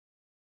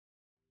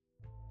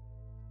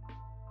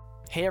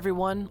Hey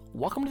everyone,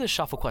 welcome to the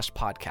ShuffleQuest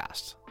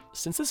podcast.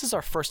 Since this is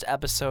our first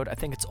episode, I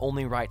think it's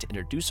only right to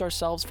introduce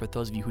ourselves for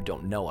those of you who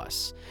don't know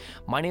us.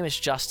 My name is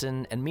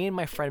Justin, and me and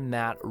my friend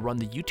Matt run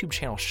the YouTube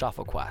channel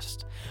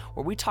ShuffleQuest,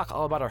 where we talk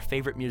all about our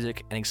favorite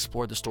music and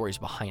explore the stories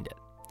behind it.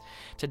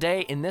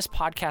 Today, in this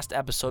podcast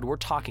episode, we're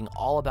talking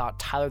all about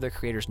Tyler, the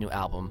Creator's new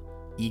album,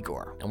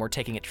 Igor, and we're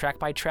taking it track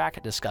by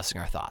track, discussing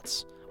our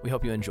thoughts. We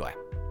hope you enjoy.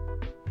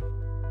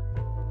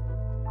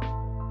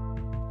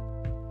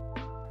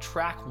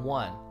 Track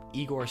 1,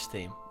 Igor's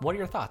theme. What are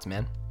your thoughts,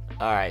 man?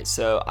 All right,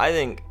 so I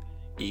think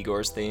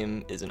Igor's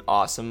theme is an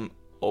awesome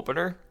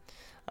opener.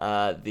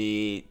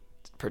 The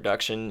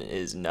production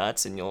is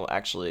nuts, and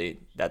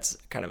that's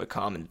kind of a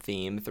common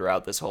theme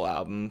throughout this whole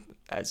album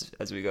as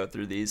we go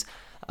through these.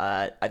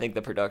 I think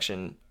the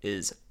production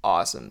is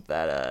awesome.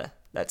 That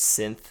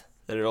synth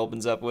that it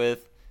opens up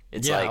with,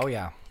 it's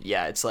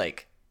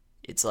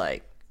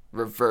like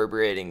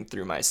reverberating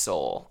through my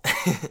soul.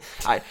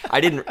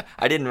 I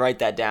didn't write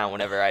that down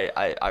whenever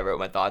I wrote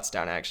my thoughts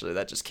down. Actually,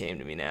 that just came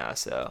to me now.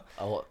 So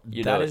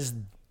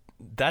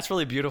that's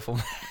really beautiful.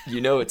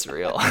 You know it's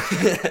real.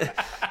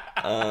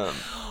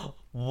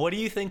 What do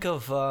you think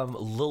of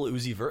Lil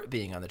Uzi Vert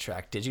being on the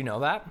track? Did you know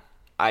that?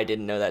 I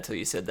didn't know that till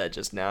you said that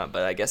just now,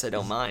 but I guess I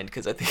don't mind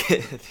because I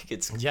think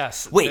it's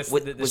yes. Wait,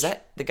 was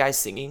that the guy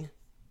singing?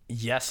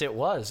 Yes, it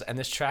was, and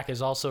this track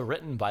is also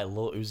written by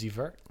Lil Uzi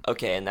Vert.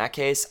 Okay, in that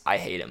case, I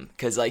hate him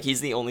because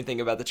he's the only thing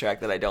about the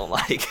track that I don't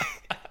like.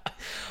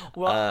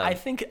 Well, I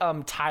think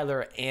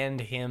Tyler and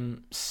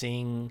him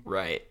sing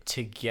right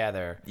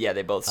together. Yeah,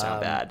 they both sound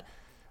bad.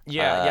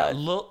 Yeah,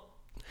 Lil.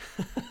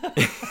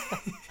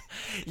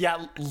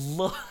 Yeah,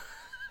 Lil.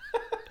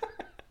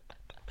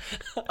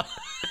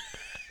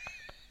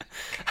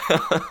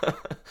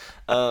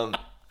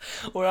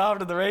 We're off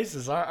to the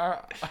races.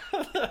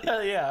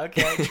 Yeah,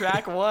 okay.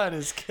 Track 1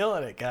 is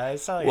killing it,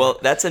 guys. Yeah. Well,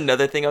 that's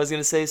another thing I was going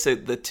to say. So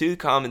the two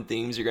common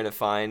themes you're going to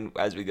find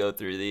as we go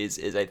through these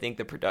is I think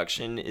the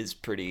production is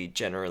pretty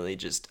generally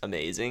just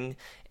amazing.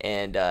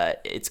 And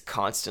it's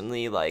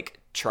constantly like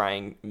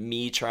trying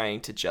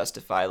to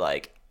justify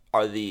like,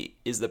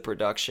 is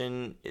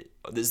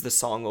the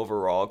song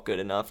overall good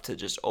enough to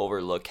just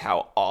overlook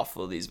how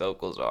awful these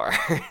vocals are?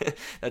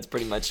 That's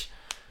pretty much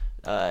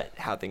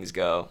how things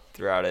go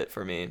throughout it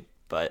for me,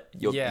 but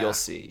you'll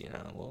see,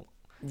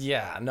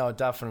 Yeah, no,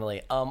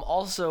 definitely.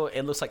 Also,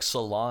 it looks like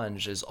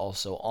Solange is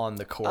also on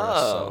the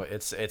chorus, so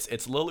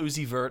it's Lil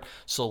Uzi Vert,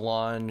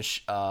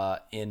 Solange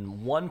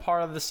in one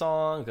part of the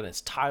song, then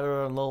it's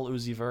Tyler and Lil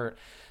Uzi Vert.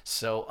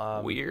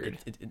 So weird.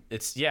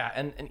 It's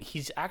and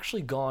he's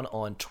actually gone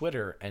on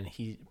Twitter, and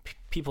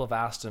people have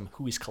asked him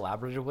who he's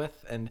collaborated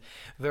with, and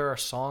there are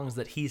songs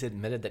that he's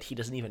admitted that he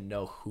doesn't even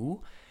know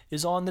who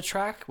is on the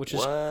track, which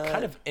is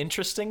kind of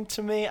interesting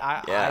to me.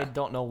 I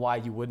don't know why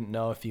you wouldn't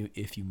know if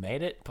you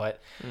made it,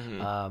 but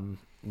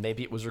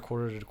maybe it was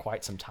recorded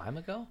quite some time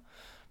ago.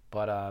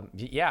 But I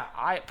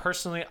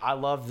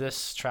love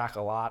this track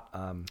a lot.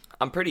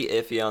 I'm pretty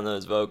iffy on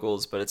those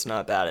vocals, but it's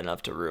not bad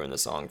enough to ruin the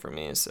song for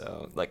me.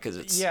 So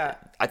because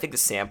I think the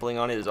sampling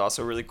on it is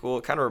also really cool.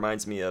 It kind of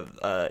reminds me of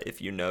If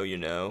You Know You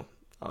Know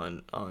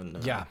on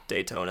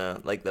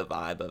Daytona, like the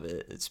vibe of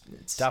it.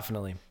 It's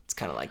definitely, it's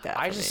kind of like that.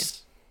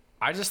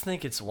 I just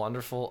think it's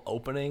wonderful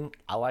opening.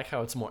 I like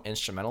how it's more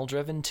instrumental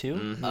driven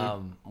too,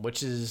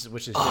 which is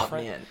different. Oh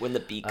man, when the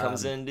beat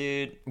comes in,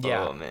 dude.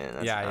 Yeah. Oh man,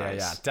 that's nice.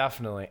 Yeah,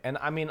 definitely. And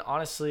I mean,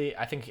 honestly,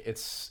 I think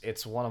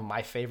it's one of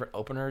my favorite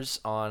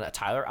openers on a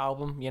Tyler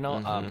album.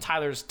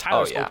 Tyler's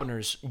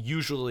openers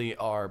usually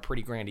are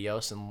pretty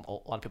grandiose, and a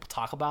lot of people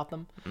talk about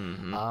them.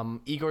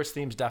 Igor's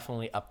theme's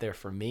definitely up there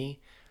for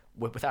me,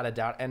 without a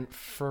doubt. And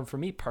for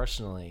me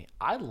personally,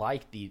 I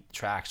like the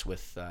tracks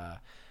with.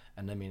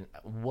 And I mean,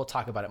 we'll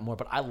talk about it more,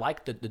 but I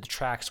like the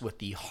tracks with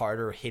the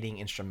harder hitting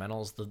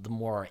instrumentals, the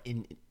more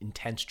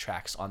intense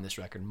tracks on this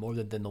record, more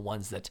than the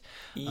ones that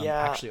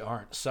actually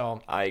aren't.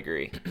 So I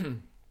agree.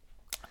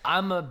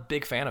 I'm a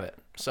big fan of it.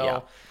 So yeah.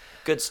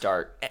 Good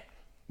start.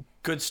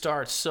 Good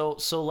start. So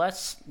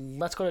let's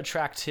go to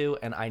track 2,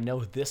 and I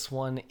know this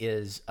one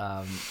is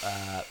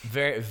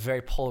very,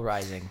 very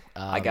polarizing.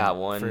 I got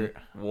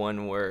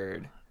one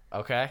word.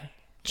 Okay.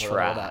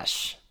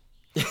 Trash.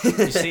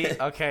 You see,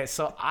 okay,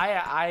 so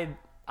I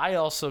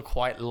also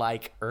quite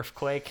like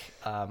Earthquake.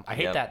 I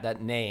hate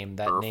that name.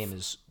 That name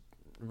is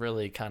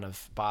really kind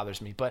of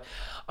bothers me. But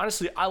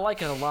honestly, I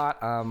like it a lot.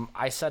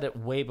 I said it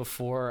way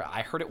before.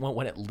 I heard it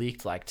when it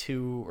leaked, like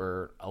 2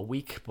 or a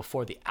week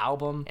before the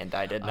album. And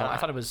I did not. I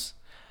thought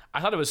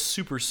it was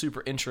super,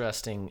 super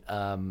interesting.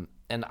 And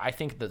I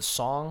think the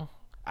song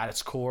at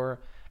its core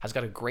has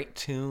got a great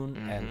tune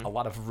and a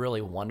lot of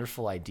really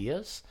wonderful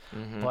ideas.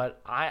 But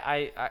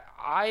I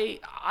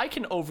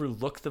can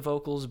overlook the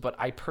vocals, but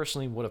I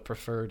personally would have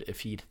preferred if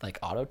he'd like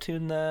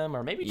auto-tune them,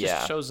 or maybe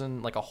just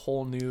chosen like a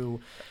whole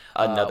new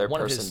another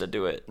person to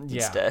do it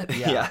instead.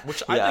 Yeah.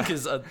 Which I think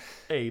is a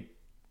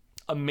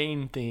a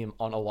main theme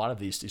on a lot of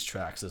these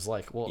tracks is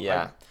like, well,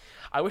 Yeah.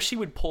 I wish he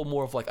would pull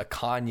more of like a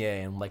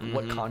Kanye and like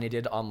what Kanye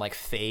did on like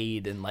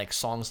Fade and like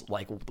songs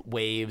like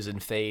Waves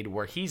and Fade,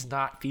 where he's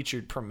not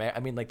featured I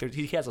mean, like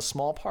he has a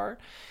small part,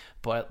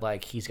 but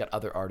like he's got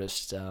other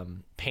artists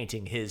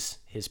painting his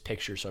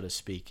picture, so to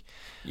speak.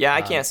 Yeah,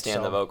 I can't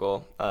stand the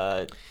vocal,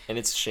 and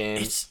it's a shame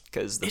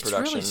because the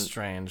production. It's really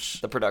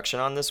strange. The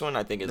production on this one,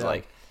 I think, is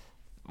like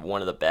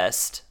one of the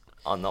best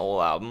on the whole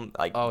album.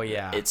 Like, oh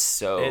yeah, it's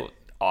so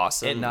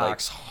awesome. It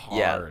knocks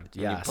hard.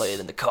 Yeah, you play it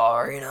in the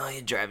car. You know,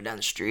 you're driving down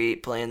the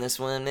street playing this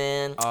one,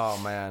 man. Oh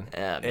man,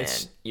 yeah, man.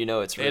 You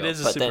know it's real. It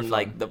is, but then fun.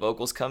 like the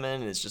vocals come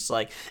in, and it's just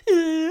like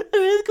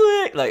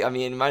earthquake. Like, I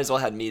mean, you might as well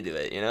have me do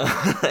it. You know.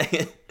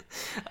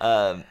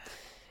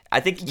 I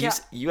think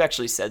you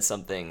actually said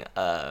something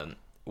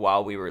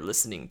while we were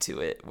listening to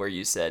it, where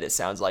you said it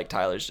sounds like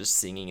Tyler's just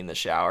singing in the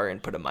shower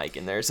and put a mic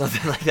in there or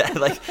something like that.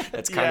 Like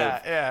that's kind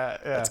of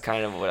that's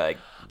kind of what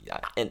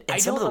and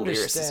some of the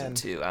lyricism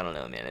too. I don't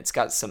know, man. It's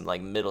got some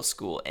like middle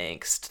school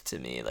angst to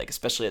me, like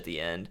especially at the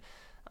end.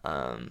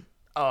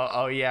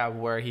 Oh yeah,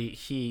 where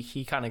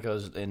he kind of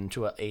goes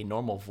into a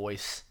normal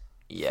voice.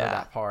 For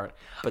that part,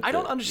 but I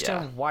don't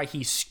understand why he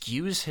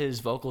skews his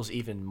vocals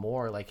even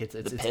more. Like it's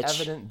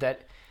evident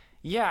that.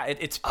 Yeah,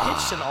 it's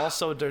pitched, and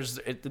also there's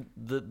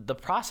the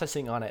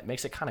processing on it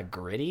makes it kind of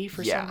gritty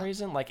for some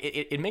reason. Like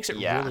it makes it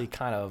really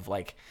kind of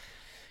like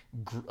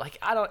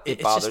I don't.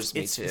 It bothers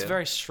me too. It's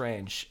very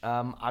strange.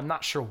 I'm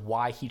not sure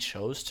why he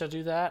chose to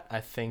do that. I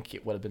think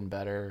it would have been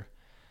better.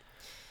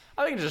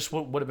 I think it just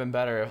would have been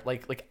better.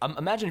 Like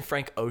imagine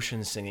Frank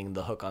Ocean singing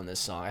the hook on this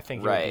song. I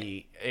think it would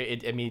be.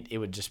 I mean, it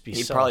would just be.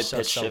 He'd so, probably so,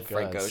 pitch so shift good,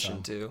 Frank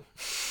Ocean too.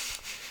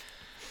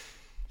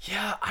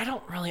 Yeah, I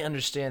don't really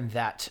understand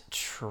that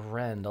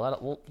trend. A lot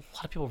of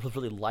people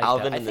really like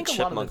Alvin that. and the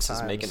Chipmunks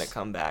is making a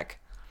comeback.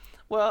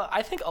 Well,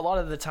 I think a lot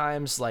of the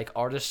times, like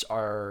artists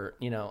are,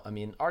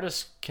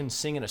 artists can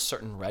sing in a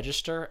certain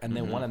register, and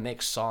they want to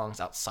make songs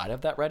outside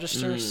of that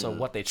register. So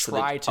what they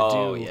try to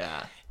do,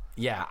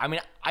 yeah. I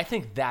mean, I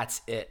think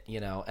that's it,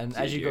 And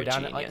as you go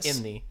down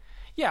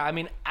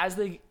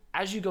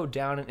as you go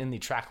down in the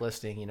track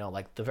listing,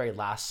 like the very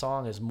last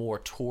song is more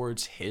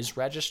towards his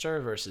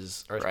register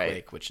versus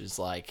Earthquake, which is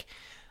like,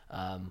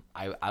 I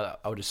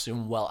would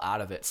assume well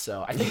out of it.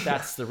 So I think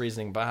that's the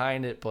reasoning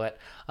behind it. But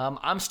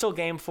I'm still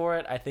game for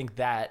it. I think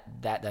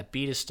that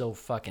beat is still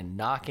fucking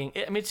knocking.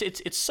 I mean,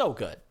 it's so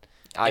good.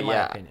 In my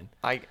opinion.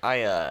 I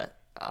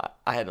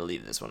had to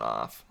leave this one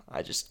off.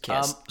 I just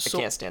can't. I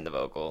can't stand the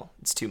vocal.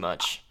 It's too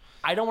much.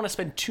 I don't want to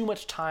spend too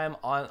much time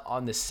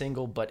on this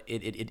single, but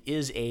it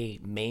is a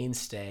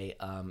mainstay.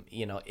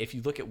 If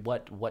you look at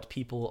what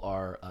people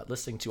are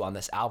listening to on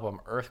this album,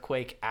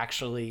 Earthquake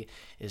actually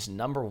is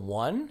number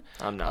one.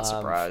 I'm not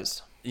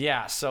surprised.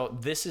 Yeah, so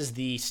this is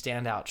the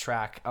standout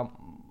track. I'm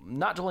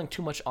not dwelling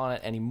too much on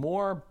it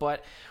anymore,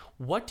 but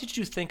what did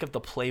you think of the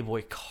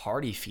Playboi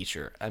Carti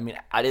feature? I mean,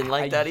 I didn't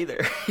like that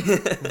either.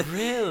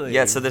 Really?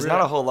 Yeah, so there's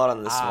not a whole lot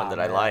on this one that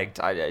I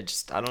liked. I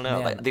don't know.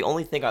 Like, the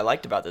only thing I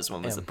liked about this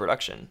one was the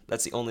production.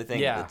 That's the only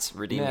thing that's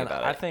redeeming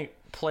about it. I think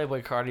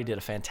Playboi Carti did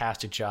a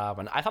fantastic job,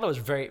 and I thought it was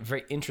very,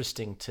 very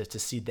interesting to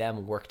see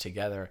them work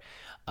together.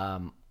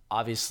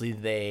 Obviously,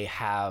 they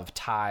have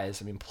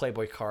ties. I mean,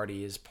 Playboi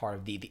Carti is part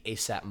of the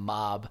ASAP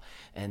Mob,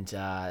 and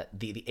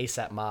the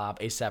ASAP Mob,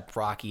 ASAP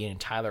Rocky, and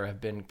Tyler have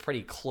been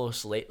pretty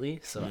close lately.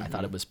 So I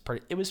thought it was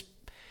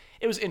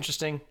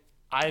interesting.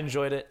 I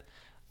enjoyed it.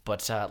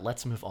 But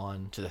let's move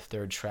on to the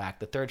third track.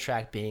 The third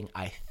track being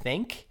 "I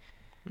Think."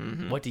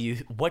 What do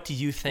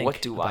you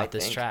think about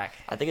this track?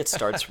 I think it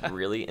starts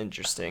really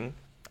interesting.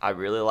 I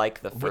really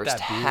like the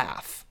first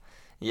half.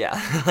 Yeah,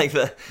 I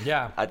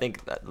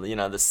think that,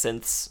 the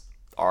synths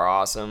are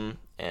awesome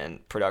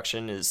and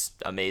production is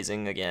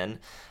amazing again.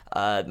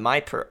 My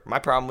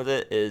problem with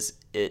it is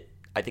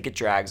I think it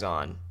drags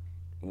on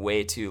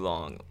way too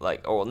long.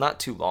 Not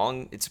too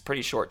long. It's a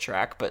pretty short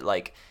track, but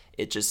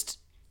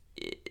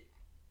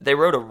they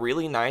wrote a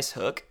really nice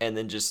hook and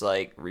then just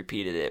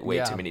repeated it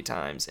way too many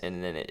times,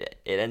 and then it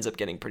ends up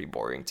getting pretty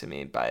boring to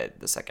me by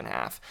the second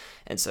half.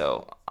 And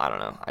so I don't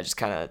know.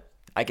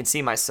 I can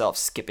see myself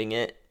skipping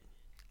it.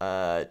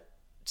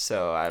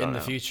 So I don't know. In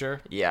the future?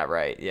 Yeah,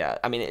 right. Yeah.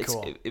 I mean,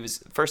 it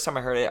was first time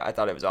I heard it, I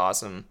thought it was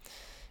awesome.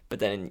 But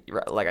then,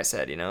 like I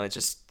said, it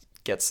just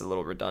gets a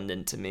little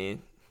redundant to me.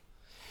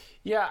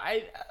 Yeah,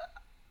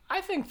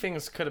 I think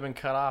things could have been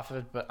cut off of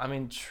it, but I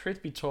mean,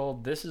 truth be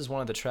told, this is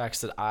one of the tracks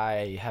that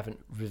I haven't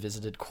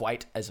revisited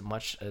quite as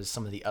much as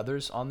some of the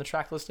others on the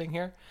track listing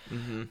here.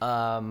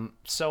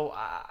 So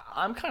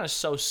I'm kind of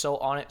so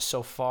on it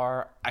so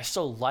far. I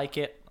still like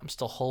it. I'm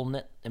still holding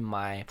it in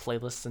my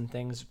playlists and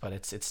things, but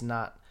it's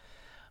not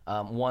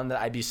one that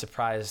I'd be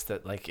surprised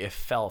that if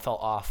fell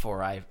off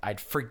or I'd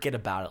forget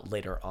about it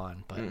later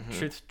on. But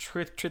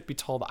truth be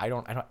told, I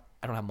don't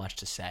have much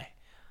to say.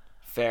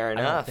 Fair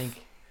enough.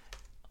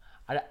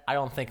 I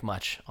don't think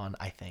much on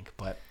 "I Think,"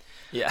 but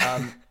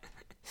yeah.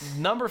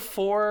 Number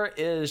 4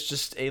 is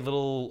just a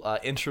little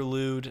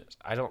interlude.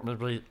 I don't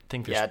really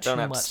think there's too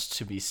much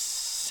to be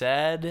said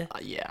said.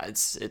 Yeah,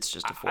 it's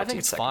just a 14 I think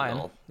it's second fine.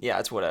 null. Yeah,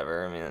 it's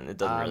whatever. I mean, it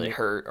doesn't really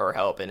hurt or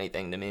help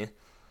anything to me.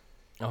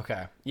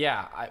 Okay.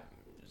 Yeah.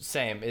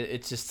 Same.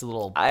 It's just a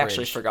little. I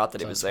actually bridge, forgot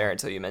that so it was it's there fine.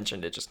 until you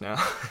mentioned it just now.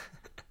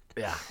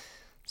 Yeah.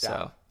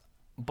 So.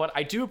 But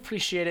I do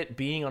appreciate it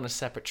being on a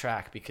separate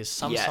track because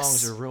some Yes.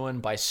 songs are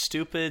ruined by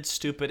stupid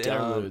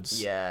interludes.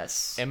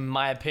 Yes. In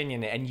my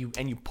opinion, and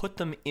you put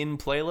them in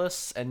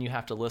playlists and you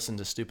have to listen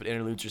to stupid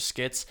interludes or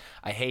skits.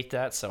 I hate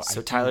that. So I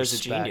do Tyler's a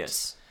respect-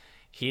 genius.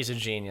 He's a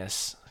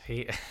genius.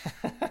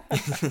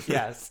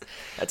 Yes.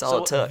 That's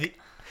all it took.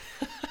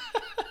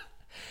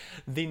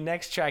 The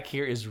next track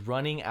here is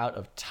Running Out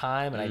of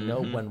Time, and I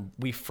know when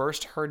we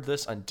first heard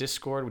this on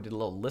Discord, we did a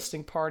little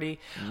listening party.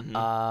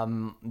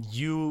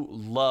 You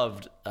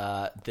loved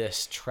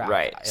this track,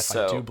 Right, if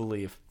I do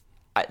believe.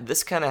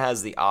 This kind of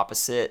has the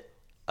opposite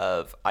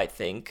of I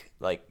think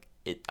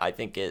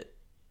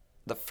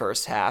the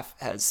first half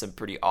has some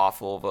pretty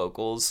awful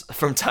vocals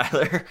from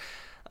Tyler,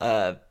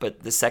 but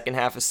the second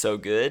half is so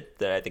good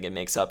that I think it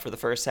makes up for the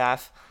first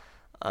half.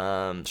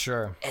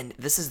 Sure. And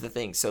this is the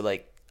thing. So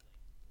like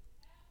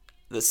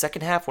the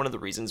second half, one of the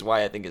reasons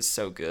why I think is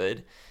so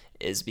good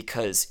is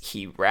because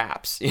he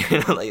raps.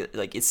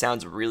 Like it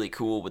sounds really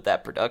cool with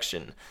that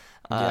production.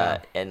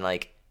 And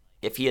like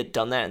if he had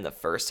done that in the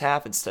first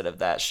half instead of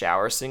that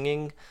shower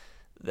singing,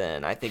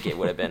 then I think it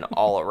would have been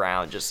all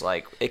around just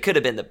like it could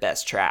have been the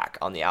best track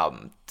on the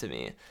album to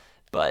me.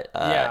 But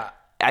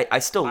I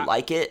still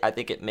like it. I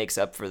think it makes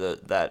up for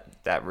those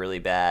really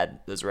bad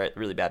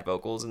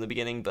vocals in the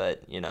beginning.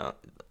 But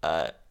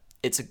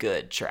it's a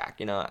good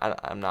track.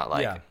 I'm not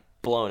like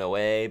blown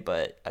away,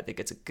 but I think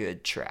it's a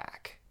good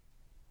track.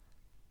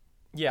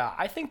 Yeah,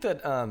 I think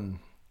that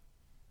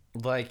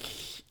like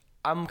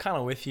I'm kind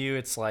of with you.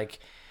 It's like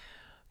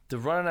the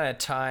Running Out of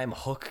Time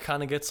hook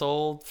kind of gets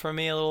old for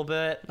me a little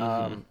bit.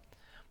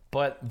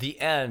 But the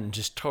end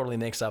just totally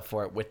makes up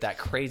for it with that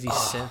crazy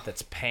synth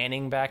that's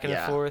panning back and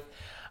forth.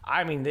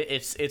 I mean,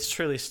 it's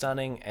truly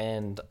stunning,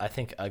 and I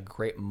think a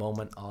great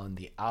moment on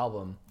the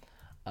album.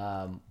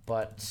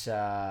 But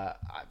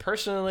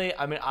personally,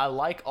 I mean, I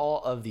like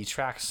all of the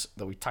tracks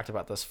that we talked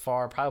about thus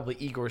far. Probably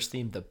Igor's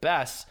theme the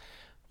best,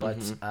 but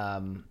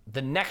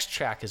the next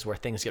track is where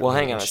things get. Well,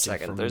 really hang on a interesting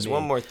second. for There's me.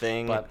 one more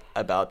thing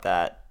about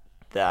that.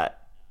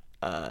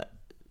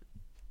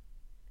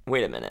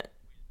 Wait a minute.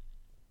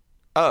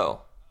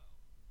 Oh.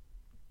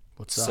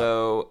 What's up?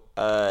 So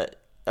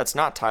that's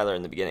not Tyler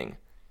in the beginning.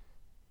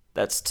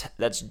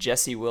 That's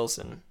Jesse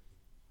Wilson.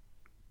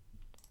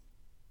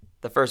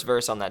 The first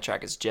verse on that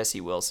track is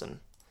Jesse Wilson.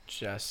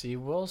 Jesse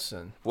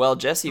Wilson. Well,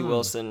 Jesse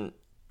Wilson.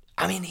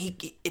 I mean,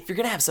 if you're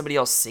gonna have somebody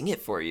else sing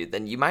it for you,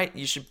 then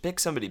you should pick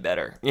somebody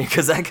better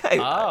because that guy.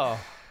 Oh,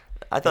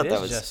 I thought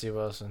that was Jesse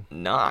Wilson,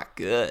 not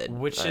good.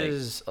 which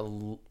is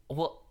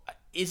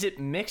is it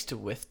mixed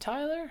with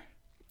Tyler?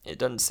 It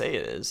doesn't say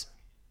it is.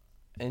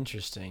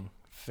 Interesting.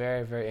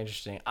 Very, very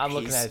interesting. I'm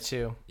looking at it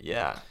too.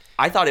 Yeah,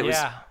 I thought it was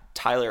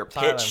Tyler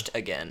pitched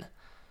again.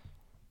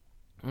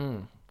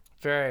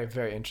 Very,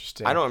 very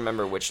interesting. I don't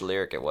remember which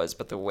lyric it was,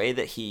 but the way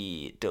that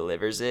he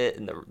delivers it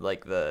and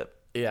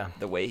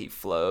the way he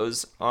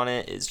flows on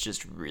it is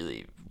just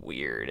really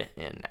weird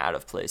and out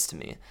of place to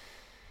me.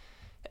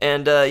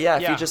 And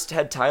if you just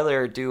had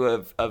Tyler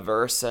do a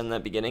verse in the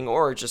beginning,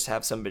 or just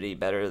have somebody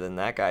better than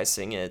that guy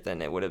sing it,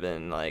 then it would have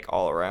been like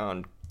all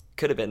around.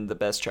 Could have been the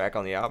best track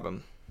on the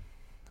album,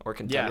 or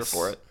contender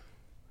for it.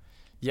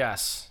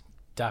 Yes,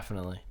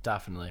 definitely.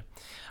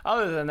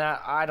 Other than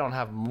that, I don't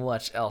have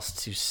much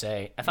else to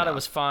say. I thought it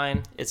was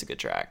fine. It's a good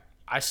track.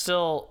 I'm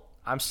still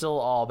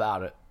all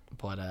about it.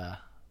 But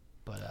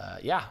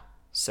yeah.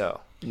 So,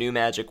 New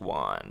Magic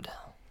Wand.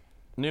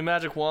 New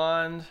Magic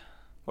Wand.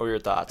 What were your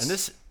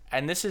thoughts?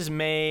 And this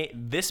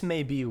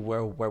may be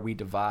where we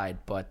divide,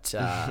 but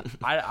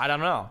I don't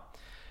know.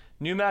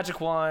 New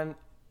Magic Wand.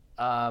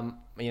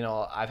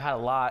 I've had a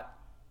lot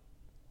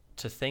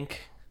to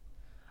think.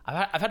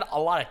 I've had a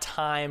lot of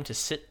time to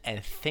sit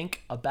and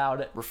think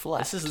about it.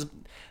 Reflect.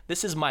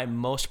 This is my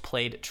most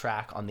played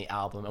track on the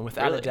album, and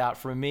without a doubt,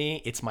 for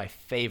me, it's my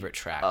favorite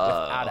track.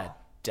 Without a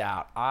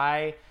doubt,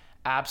 I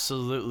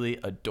absolutely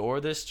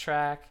adore this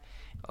track.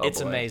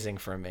 It's amazing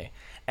for me,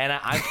 and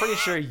I'm pretty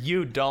sure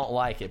you don't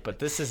like it, but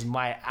this is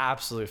my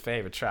absolute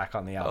favorite track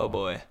on the album. Oh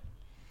boy.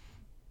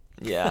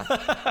 Yeah.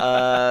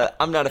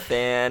 I'm not a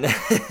fan.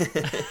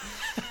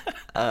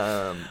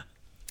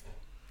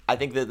 I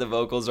think that the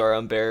vocals are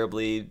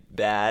unbearably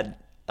bad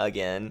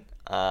again.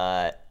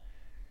 I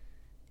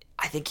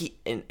think he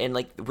and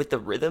like with the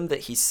rhythm that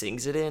he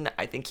sings it in,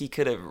 I think he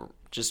could have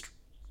just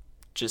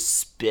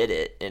spit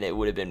it and it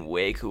would have been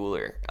way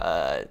cooler.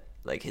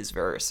 Like his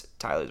verse,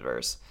 Tyler's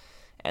verse.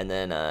 And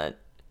then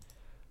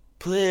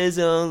please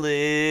don't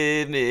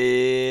leave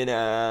me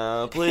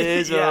now.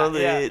 Please don't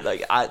leave.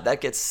 Like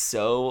that gets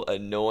so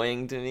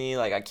annoying to me.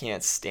 Like I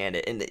can't stand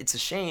it, and it's a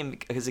shame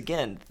because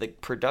again, the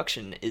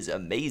production is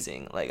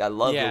amazing. Like I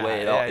love the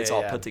way it's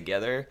all put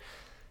together.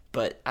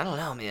 But I don't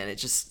know, man.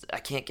 I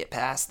can't get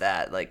past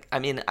that. Like I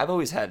mean, I've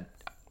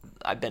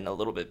been a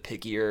little bit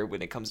pickier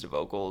when it comes to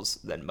vocals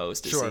than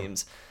most. It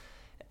seems.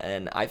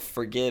 and I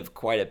forgive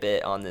quite a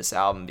bit on this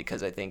album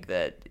because I think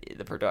that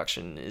the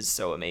production is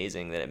so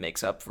amazing that it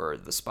makes up for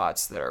the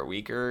spots that are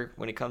weaker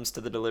when it comes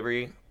to the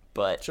delivery.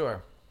 But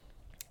sure.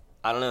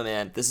 I don't know,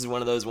 man. This is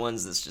one of those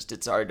ones that's just,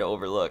 it's hard to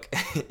overlook.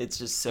 It's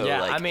just so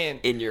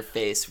in your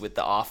face with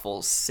the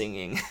awful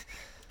singing.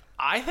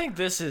 I think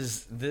this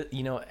is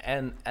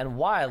and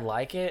why I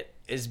like it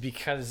is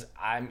because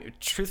I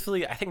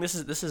think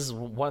this is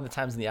one of the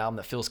times in the album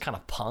that feels kind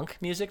of punk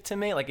music to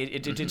me. Like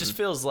it just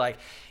feels like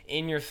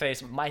in your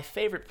face. My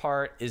favorite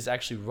part is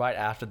actually right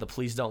after the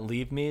 "Please Don't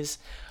Leave Me's."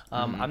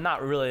 I'm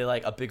not really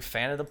like a big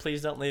fan of the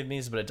 "Please Don't Leave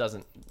Me's," but it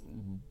doesn't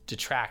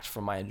detract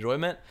from my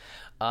enjoyment.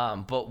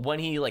 But when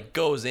he like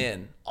goes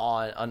in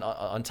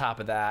on top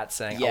of that,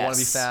 saying, yes. "I want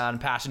to be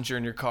found, passenger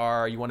in your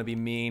car. You want to be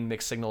mean,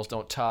 mixed signals,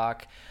 don't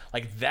talk."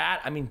 Like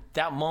that. I mean,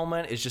 that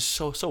moment is just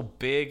so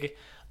big,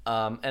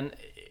 and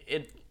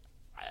it.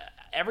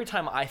 Every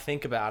time I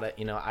think about it,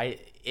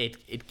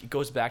 it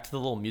goes back to the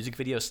little music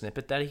video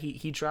snippet that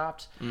he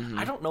dropped.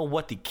 I don't know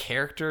what the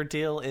character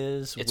deal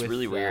is. It's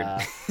really weird.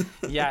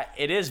 Yeah,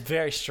 it is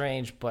very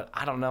strange, but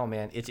I don't know,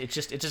 man. It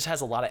just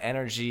has a lot of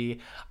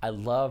energy. I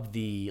love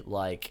the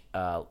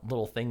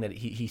little thing that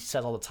he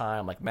says all the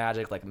time, like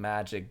magic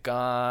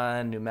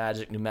gun, new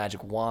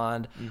magic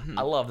wand.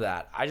 I love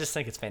that. I just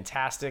think it's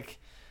fantastic.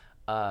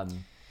 The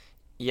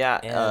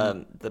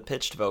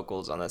pitched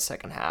vocals on the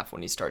second half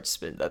when he starts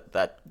spin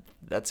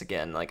that's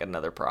again like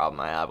another problem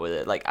I have with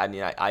it. Like, I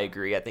mean, I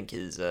agree. I think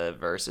his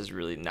verse is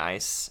really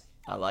nice.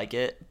 I like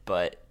it,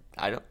 but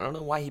I don't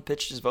know why he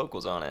pitched his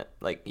vocals on it.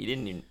 Like, he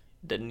didn't need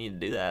to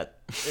do that.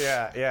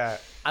 Yeah.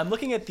 I'm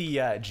looking at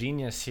the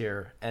Genius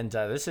here, and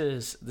this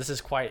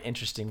is quite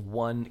interesting.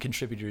 One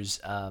contributor's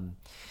how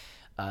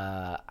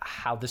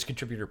this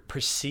contributor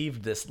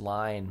perceived this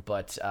line,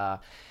 but.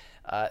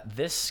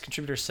 This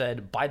contributor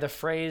said, by the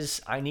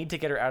phrase, "I need to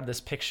get her out of this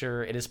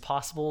picture," it is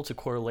possible to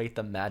correlate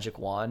the magic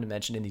wand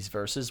mentioned in these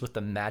verses with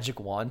the magic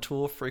wand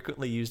tool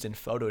frequently used in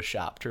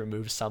Photoshop to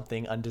remove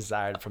something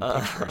undesired from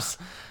pictures.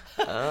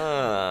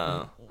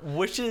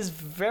 Which is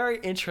very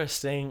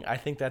interesting. I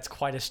think that's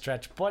quite a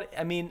stretch. But,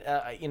 I mean,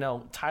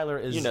 Tyler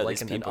is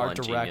like an art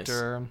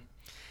director. Genius.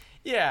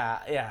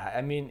 Yeah.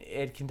 I mean,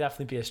 it can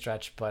definitely be a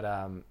stretch, but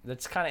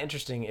it's kind of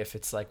interesting if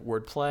it's like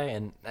wordplay,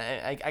 and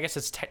I guess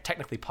it's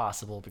technically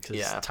possible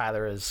because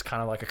Tyler is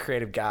kind of like a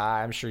creative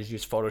guy. I'm sure he's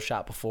used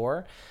Photoshop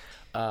before.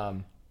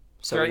 So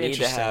we need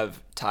to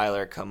have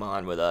Tyler come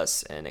on with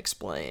us and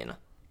explain.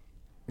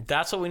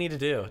 That's what we need to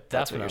do. Definitely.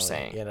 That's what you're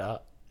saying.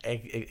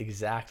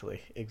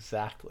 Exactly.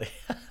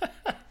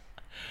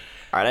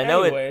 All right,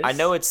 I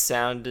know it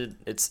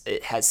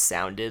has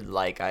sounded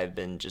like I've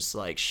been just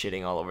like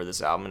shitting all over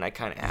this album, and I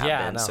kind of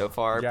have been so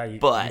far. Yeah,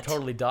 but you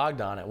totally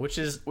dogged on it, which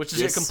is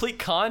a complete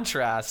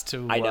contrast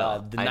to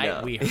the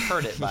night we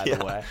heard it. By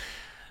the way,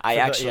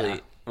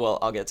 well,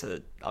 I'll get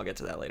to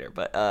that later.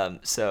 But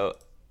so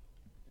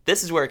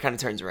this is where it kind of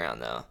turns around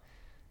though.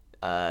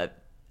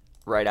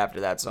 Right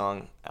after that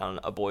song,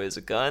 "A Boy Is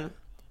a Gun."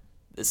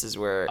 This is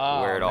where it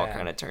all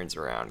kind of turns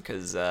around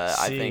because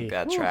I think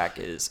that track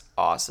is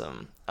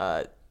awesome.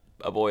 "A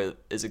Boy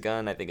Is a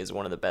Gun" I think is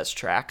one of the best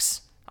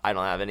tracks. I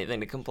don't have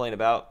anything to complain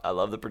about. I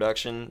love the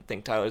production. I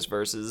think Tyler's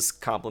verses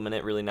complement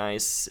it really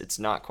nice. It's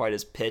not quite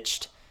as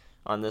pitched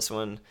on this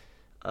one,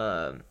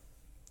 and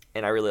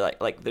I really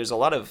like. There's a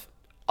lot of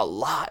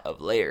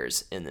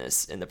layers in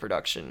the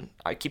production.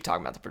 I keep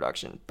talking about the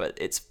production, but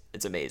it's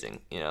amazing,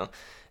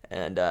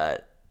 and.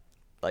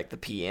 Like the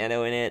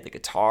piano in it, the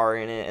guitar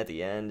in it at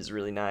the end is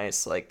really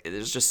nice. Like,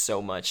 there's just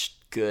so much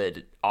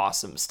good,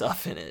 awesome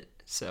stuff in it.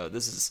 So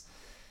this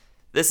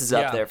is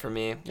up there for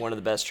me. One of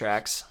the best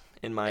tracks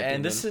in my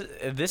opinion.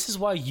 And this is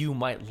why you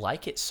might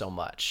like it so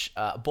much.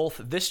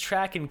 Both this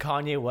track and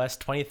Kanye West's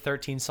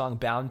 2013 song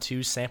 "Bound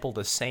 2" sample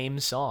the same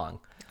song.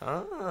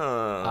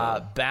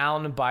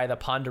 "Bound" by the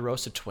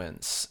Ponderosa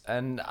Twins.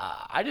 And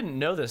I didn't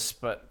know this,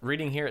 but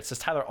reading here it says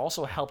Tyler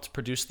also helped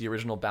produce the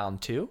original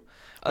 "Bound 2,"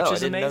 which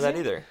is amazing. I didn't know that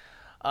either.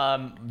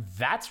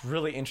 That's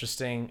really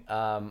interesting.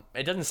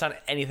 It doesn't sound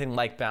anything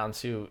like "Bound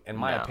 2" in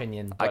my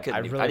opinion, but I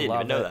really didn't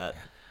love even know it.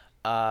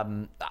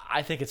 That.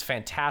 I think it's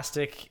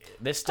fantastic.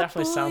 This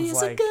definitely sounds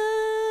like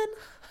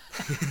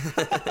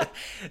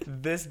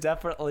this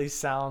definitely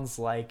sounds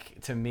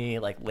like, to me,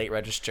 like Late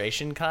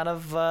Registration kind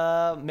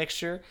of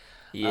mixture.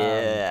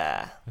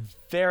 Yeah.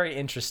 Very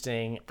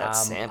interesting. That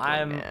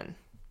sampling, man.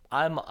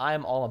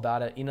 I'm all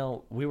about it.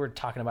 We were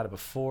talking about it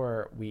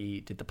before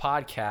we did the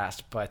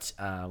podcast, but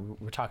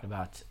we're talking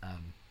about,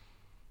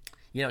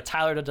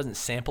 Tyler doesn't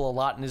sample a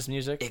lot in his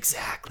music.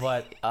 Exactly.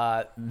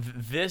 But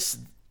this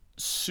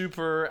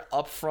super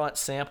upfront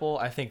sample,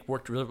 I think,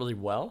 worked really, really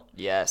well.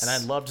 Yes. And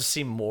I'd love to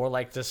see more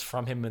like this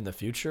from him in the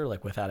future.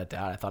 Like, without a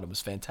doubt, I thought it was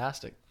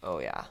fantastic. Oh,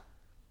 yeah.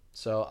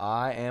 So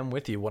I am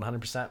with you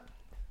 100%.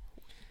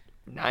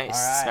 Nice. Right.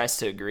 It's nice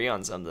to agree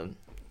on something.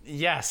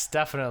 Yes,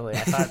 definitely.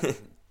 I thought...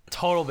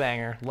 Total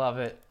banger. Love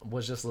it.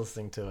 Was just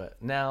listening to it.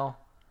 Now,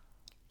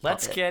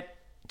 let's get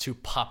to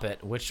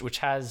Puppet, which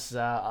has,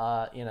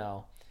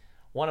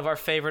 one of our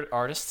favorite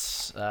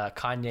artists,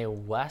 Kanye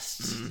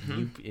West.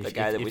 The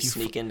guy that we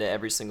sneak into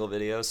every single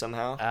video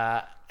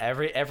somehow.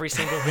 Every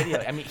single video.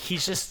 I mean,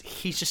 he's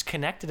just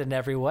connected in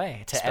every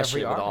way to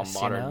Especially every with artist.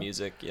 all modern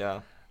music,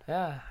 yeah.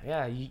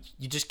 Yeah.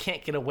 You just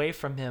can't get away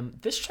from him.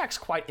 This track's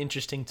quite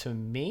interesting to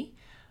me,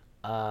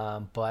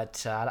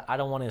 but I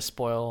don't want to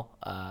spoil.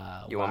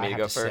 You want me to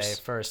go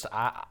first? First,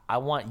 I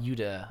want you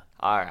to.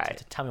 All right.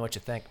 To tell me what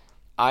you think.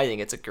 I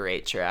think it's a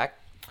great track.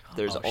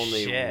 There's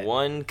only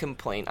one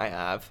complaint I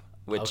have,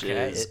 which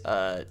is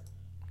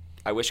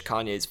I wish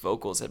Kanye's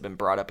vocals had been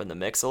brought up in the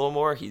mix a little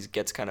more. He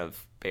gets kind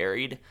of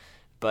buried,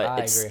 but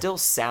it still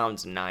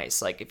sounds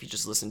nice. Like if you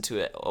just listen to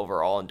it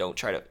overall and don't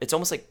try to, it's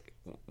almost like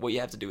what you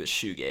have to do with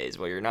shoegaze,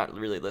 where you're not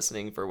really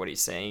listening for what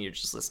he's saying, you're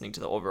just listening to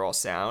the overall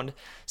sound.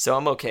 So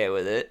I'm okay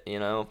with it, you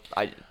know.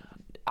 I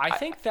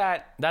think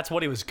that's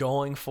what he was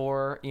going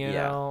for, you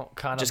know,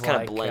 kind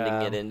of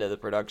blending it into the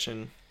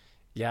production.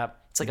 Yeah,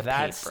 it's like a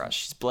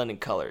paintbrush. He's blending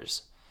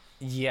colors.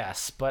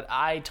 Yes, but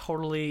I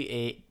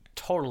totally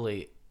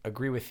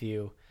agree with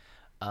you.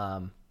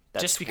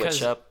 Just because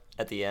switch up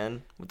at the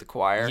end with the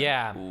choir.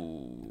 Yeah.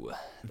 Ooh,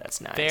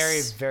 that's nice.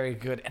 Very, very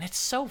good. And it's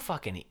so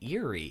fucking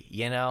eerie,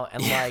 you know?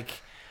 And like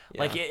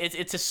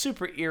it's a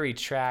super eerie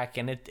track,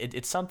 and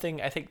it's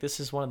something, I think this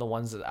is one of the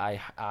ones that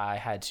I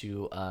had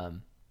to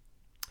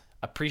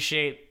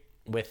appreciate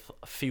with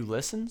a few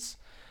listens.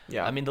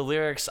 Yeah. I mean, the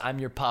lyrics, I'm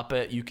your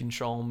puppet, you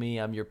control me,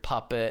 I'm your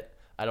puppet,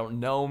 I don't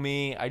know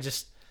me.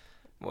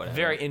 Whatever.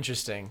 Very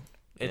interesting.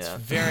 It's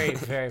very,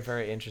 very,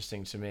 very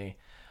interesting to me.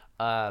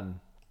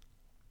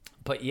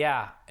 But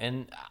yeah,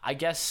 and I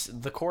guess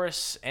the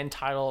chorus and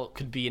title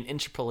could be an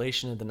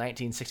interpolation of the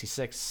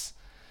 1966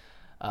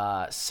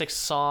 sixth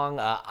song,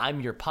 I'm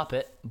Your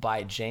Puppet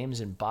by James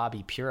and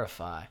Bobby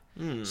Purify.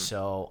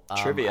 So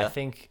trivia. I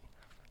think,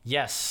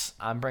 yes,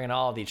 I'm bringing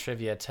all the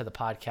trivia to the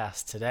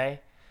podcast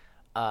today.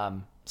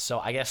 So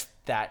I guess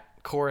that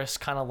chorus,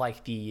 kind of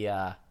like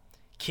the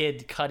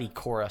Kid Cudi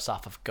chorus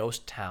off of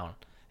Ghost Town,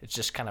 it's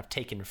just kind of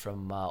taken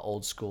from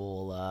old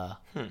school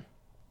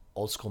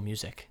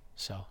music.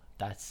 So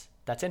that's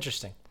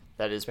interesting.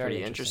 That is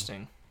pretty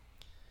interesting.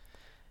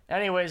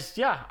 Anyways,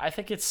 yeah, I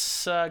think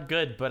it's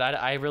good, but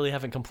I really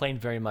haven't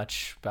complained very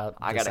much about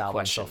this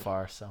album so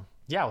far. So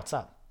yeah, what's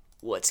up?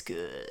 What's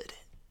good?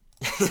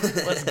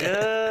 What's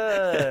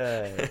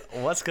good?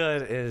 What's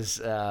good is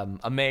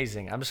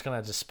amazing. I'm just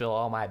gonna spill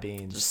all my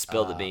beans. Just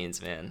spill the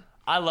beans, man.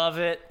 I love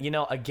it. You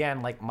know,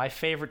 again, like my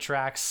favorite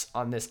tracks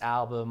on this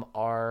album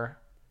are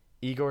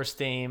Igor's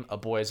Theme, A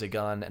Boy's a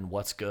Gun, and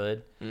What's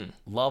Good.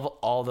 Love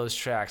all those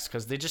tracks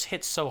because they just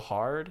hit so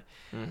hard.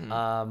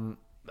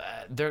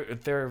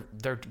 They're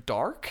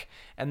dark,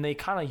 and they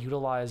kind of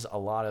utilize a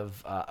lot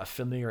of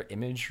familiar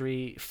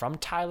imagery from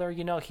Tyler.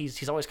 You know,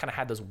 he's always kind of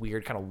had those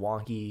weird, kind of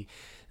wonky,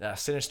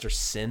 sinister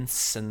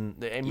synths,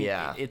 and I mean,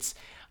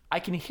 I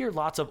can hear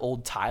lots of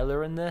old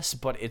Tyler in this,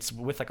 but it's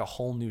with like a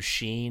whole new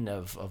sheen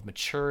of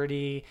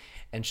maturity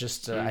and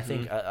just I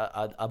think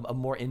a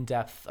more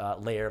in-depth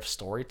layer of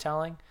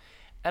storytelling.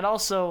 And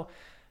also,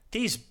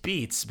 these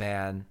beats,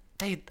 man,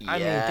 they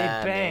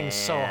bang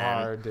so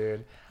hard,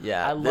 dude.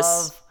 Yeah, I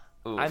love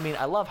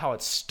how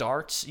it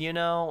starts, you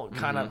know,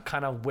 kind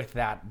of with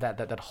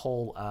that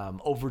whole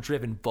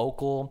overdriven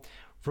vocal.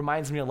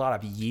 Reminds me a lot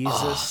of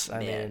Yeezus.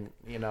 Mean,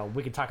 you know,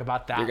 we can talk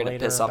about that later. You're going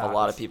to piss off a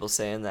lot of people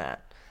saying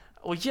that.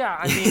 Well, yeah,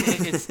 I mean,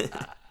 it's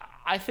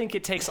I think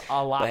it takes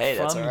a lot from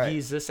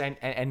Yeezus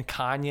and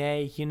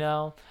Kanye, you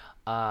know,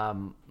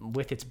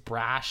 with its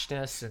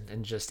brashness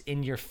and just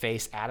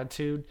in-your-face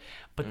attitude.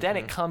 But then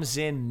it comes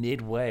in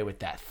midway with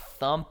that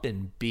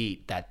thumping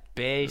beat, that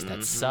bass,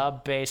 that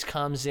sub-bass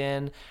comes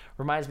in.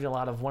 Reminds me a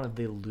lot of one of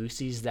the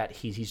Lucy's that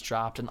he's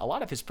dropped. And a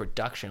lot of his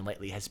production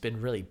lately has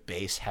been really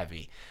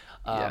bass-heavy.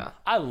 I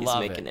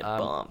love it. He's making it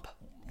bump.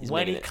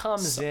 When he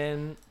comes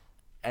in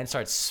and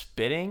starts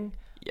spitting,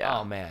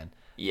 oh, man.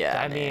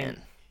 Yeah, I mean,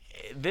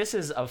 this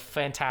is a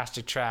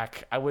fantastic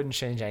track. I wouldn't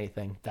change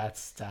anything.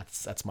 That's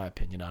my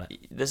opinion on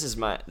it. This is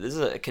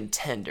a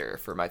contender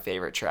for my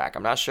favorite track.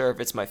 I'm not sure if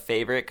it's my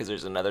favorite because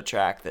there's another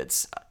track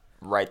that's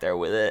right there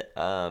with it.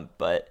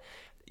 But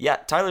yeah,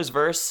 Tyler's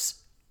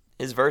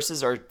his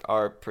verses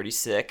are pretty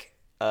sick.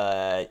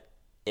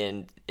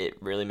 And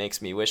it really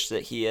makes me wish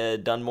that he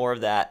had done more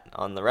of that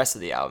on the rest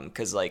of the album.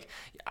 Because, like,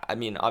 I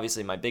mean,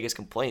 obviously my biggest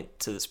complaint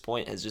to this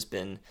point has just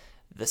been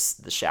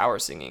the shower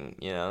singing,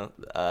 you know?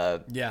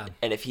 And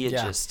if he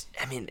had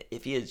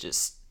if he had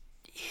just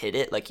hit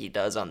it like he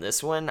does on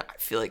this one, I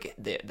feel like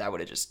that would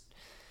have just,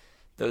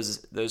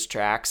 those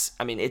tracks,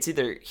 I mean, it's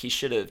either he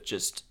should have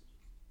just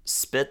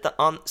spit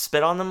on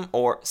them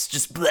or just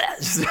just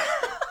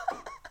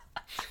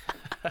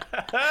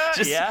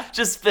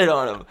spit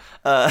on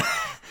them.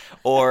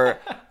 Or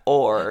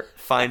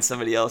find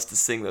somebody else to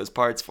sing those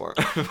parts for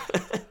him.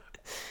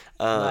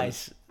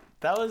 Nice.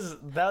 That was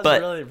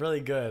really,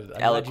 really good.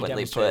 I'm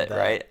eloquently put, that.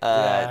 Right?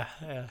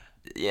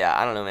 Yeah,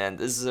 I don't know, man.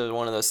 This is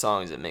one of those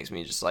songs that makes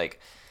me just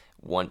like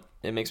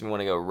it makes me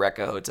want to go wreck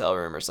a hotel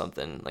room or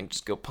something. Like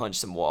just go punch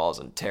some walls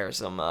and tear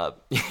some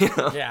up. You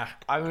know? Yeah,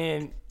 I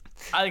mean,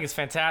 I think it's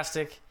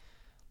fantastic.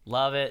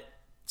 Love it.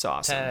 It's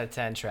awesome. 10 out of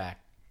 10 track.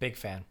 Big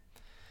fan.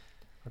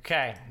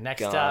 Okay,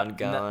 next Gone, up.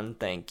 Gone,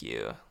 thank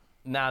you.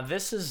 Now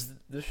this is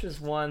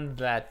one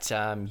that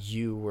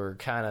you were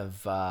kind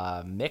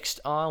of mixed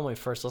on when we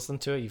first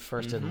listened to it. You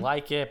 1st didn't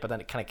like it, but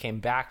then it kind of came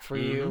back for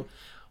you.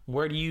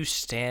 Where do you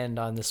stand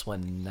on this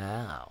one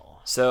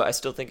now? So I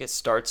still think it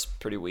starts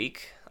pretty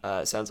weak.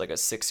 It sounds like a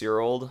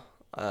 6-year-old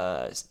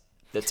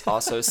that's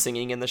also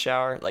singing in the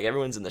shower. Like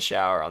everyone's in the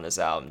shower on this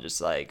album, just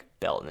like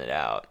belting it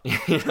out.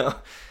 You know?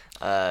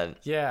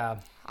 Yeah.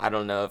 I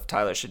don't know if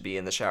Tyler should be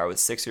in the shower with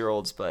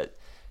 6-year-olds, but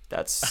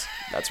that's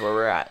where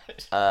we're at.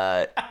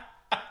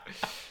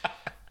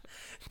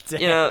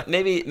 You know,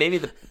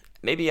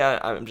 maybe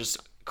I'm just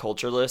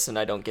cultureless and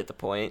I don't get the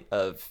point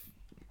of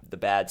the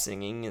bad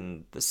singing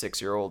and the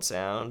 6-year-old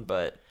sound,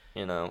 but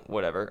you know,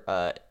 whatever.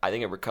 I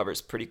think it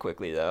recovers pretty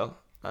quickly though.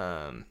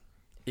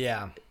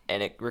 Yeah.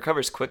 And it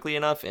recovers quickly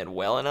enough and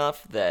well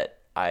enough that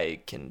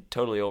I can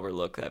totally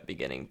overlook that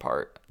beginning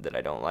part that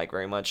I don't like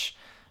very much.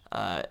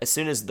 As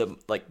soon as the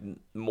like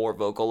more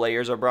vocal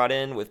layers are brought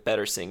in with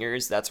better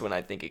singers, that's when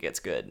I think it gets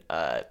good.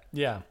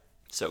 Yeah.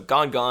 So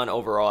Gone Gone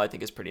overall I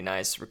think is pretty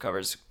nice,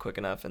 recovers quick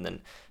enough, and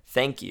then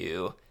Thank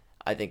You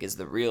I think is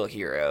the real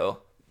hero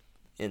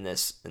in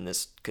this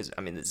because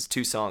I mean this is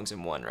 2 songs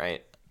in one,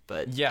 right?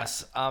 But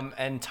yes,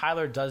 and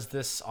Tyler does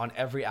this on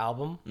every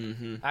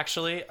album.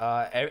 Actually,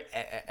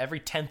 every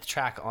 10th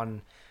track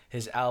on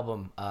his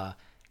album,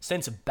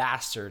 since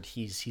Bastard,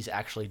 he's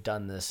actually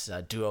done this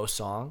duo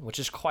song, which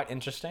is quite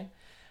interesting.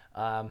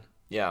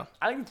 Yeah,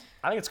 I think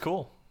it's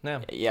cool.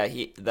 Yeah,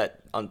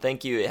 that on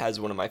Thank You, it has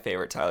one of my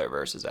favorite Tyler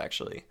verses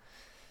actually.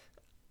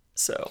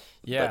 So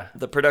yeah,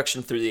 the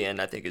production through the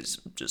end I think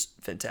is just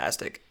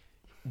fantastic.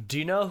 Do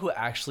you know who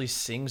actually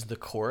sings the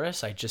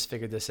chorus? I just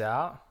figured this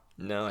out.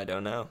 No, I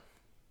don't know.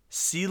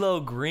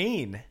 CeeLo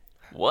Green.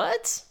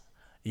 What?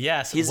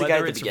 Yes, he's the guy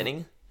at the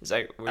beginning. Is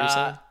that what you're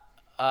saying?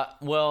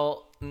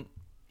 Well,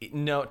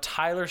 no.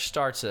 Tyler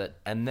starts it,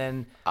 and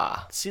then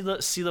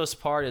CeeLo's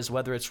part is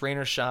whether it's rain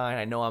or shine.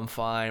 I know I'm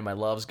fine. My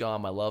love's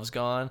gone. My love's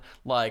gone.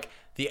 Like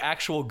the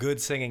actual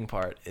good singing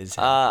part is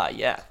him.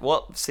 Yeah.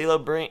 Well,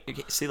 CeeLo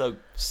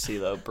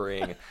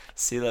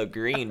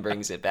Green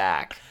brings it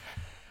back.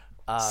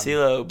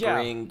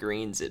 CeeLo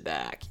greens it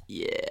back.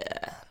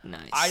 Yeah,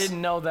 nice. I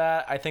didn't know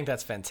that. I think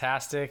that's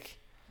fantastic.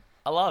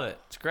 I love it.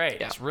 It's great.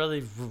 Yeah. It's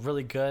really,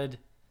 really good.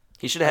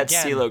 He should have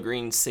had CeeLo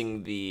Green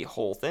sing the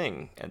whole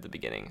thing at the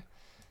beginning.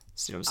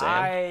 See what I'm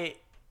saying?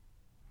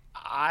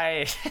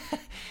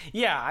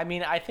 Yeah. I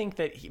mean, I think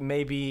that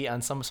maybe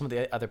on some of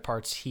the other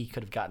parts he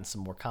could have gotten some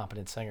more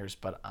competent singers,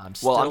 but I'm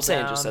still. Well, I'm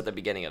saying just at the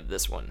beginning of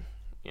this one,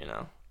 you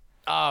know.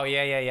 Oh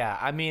yeah.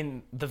 I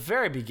mean, the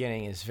very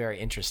beginning is very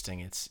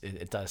interesting.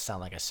 It does sound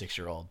like a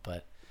 6-year-old,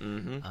 but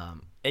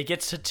it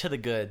gets to the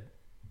good.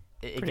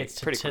 It gets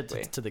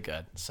to the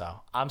good. So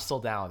I'm still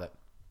down with it.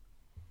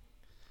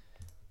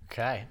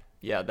 Okay.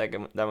 Yeah, that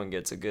one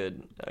gets a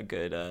good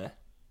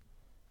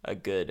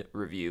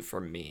review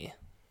from me.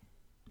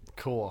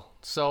 Cool.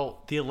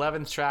 So the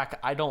 11th track,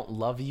 I Don't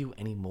Love You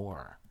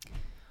Anymore.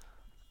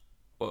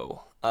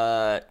 Whoa.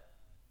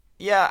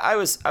 Yeah, I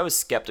was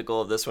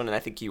skeptical of this one, and I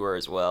think you were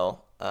as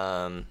well.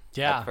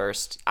 At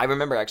first, I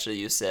remember actually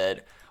you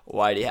said,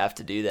 "Why do you have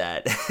to do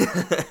that?"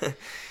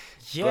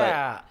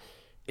 Yeah,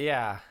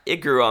 yeah. It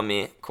grew on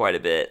me quite a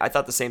bit. I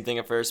thought the same thing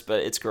at first,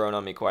 but it's grown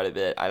on me quite a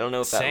bit. I don't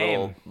know if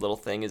that little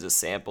thing is a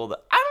sample.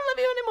 That I don't love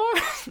you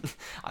anymore.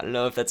 I don't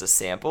know if that's a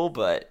sample,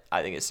 but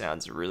I think it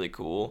sounds really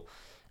cool.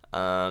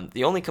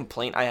 The only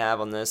complaint I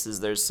have on this is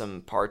there's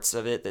some parts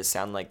of it that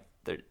sound like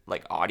they're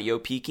like audio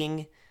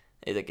peaking,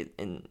 like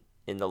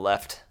in the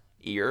left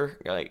ear,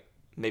 like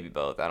maybe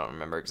both. I don't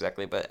remember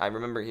exactly, but I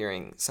remember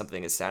hearing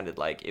something that sounded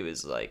like it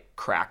was like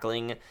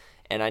crackling,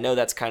 and I know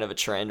that's kind of a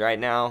trend right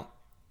now.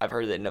 I've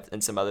heard it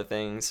in some other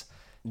things.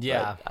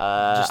 Yeah,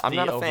 but, I'm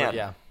not a fan.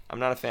 Yeah. I'm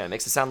not a fan. It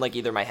makes it sound like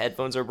either my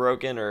headphones are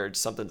broken or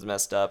something's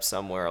messed up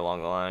somewhere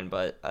along the line.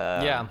 But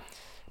yeah.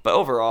 But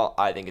overall,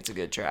 I think it's a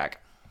good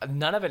track.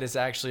 None of it is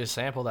actually a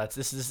sample.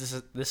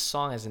 This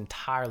song is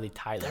entirely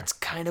Tyler. That's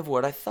kind of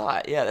what I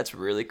thought. Yeah, that's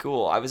really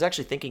cool. I was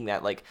actually thinking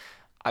that, like,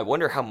 I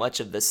wonder how much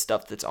of this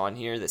stuff that's on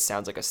here that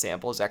sounds like a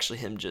sample is actually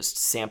him just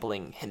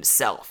sampling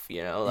himself,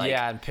 you know? Like,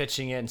 yeah, and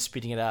pitching it and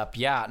speeding it up.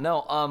 Yeah,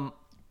 no,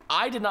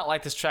 I did not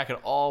like this track at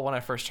all when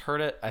I first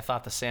heard it. I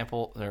thought the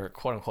sample, or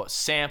quote-unquote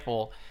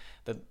sample,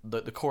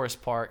 the chorus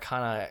part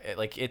kind of,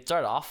 like, it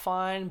started off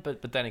fine,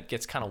 but then it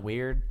gets kind of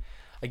weird.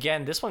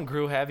 Again, this one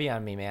grew heavy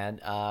on me, man.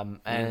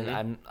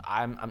 And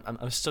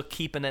I'm still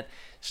keeping it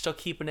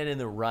in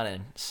the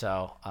running.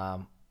 So,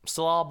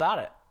 still all about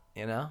it,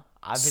 you know?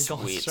 I've been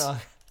going strong.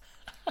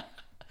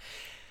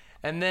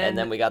 And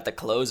then we got the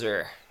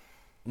closer.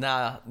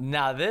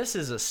 Now this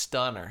is a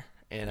stunner,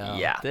 you know.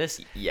 Yeah. This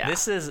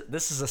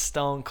is a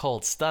stone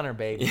cold stunner,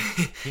 baby.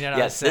 You know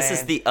what I'm saying? This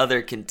is the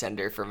other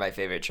contender for my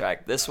favorite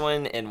track. This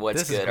one and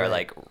What's Good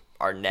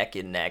are neck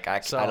and neck. I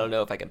don't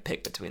know if I can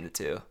pick between the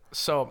two.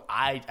 So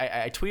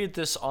I tweeted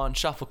this on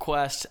Shuffle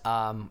Quest,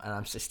 and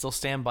I still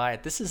stand by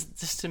it.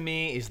 This to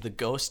me is the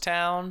ghost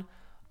town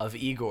of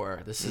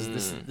Igor. This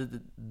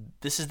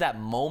is that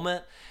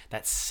moment,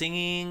 that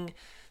singing,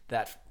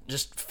 that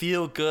just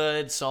feel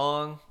good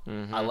song.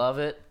 I love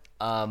it.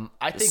 I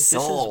think this is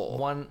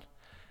one,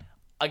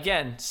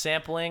 again,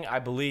 sampling. I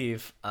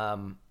believe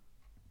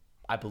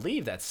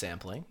that's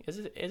sampling. Is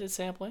it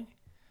sampling?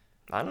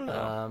 I don't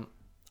know.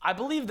 I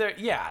believe they're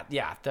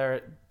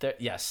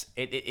yes.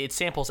 It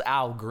samples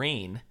Al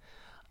Green.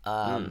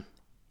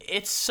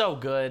 It's so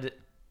good.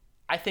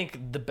 I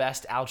think the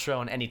best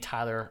outro in any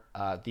Tyler,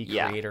 the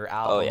Creator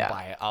album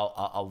by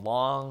a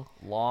long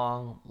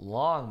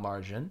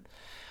margin.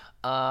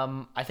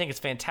 I think it's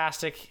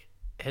fantastic.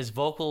 His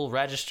vocal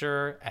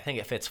register, I think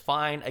it fits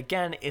fine.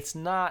 Again, it's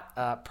not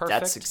perfect.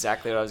 That's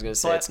exactly what I was going to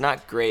say. It's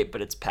not great,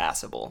 but it's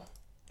passable.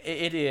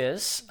 It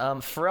is.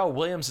 Pharrell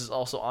Williams is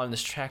also on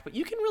this track, but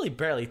you can really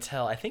barely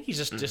tell. I think he's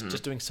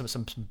just doing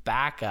some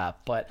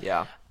backup. But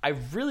yeah, I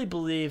really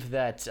believe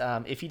that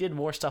if he did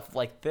more stuff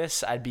like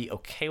this, I'd be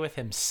okay with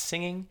him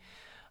singing.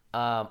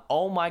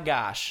 Oh my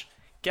gosh.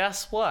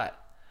 Guess what?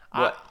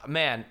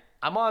 Man,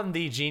 I'm on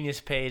the Genius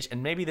page,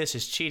 and maybe this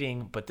is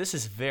cheating, but this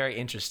is very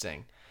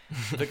interesting.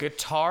 The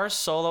guitar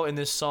solo in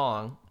this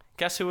song,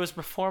 guess who it was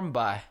performed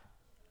by?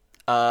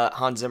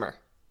 Hans Zimmer.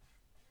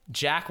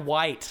 Jack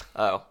White.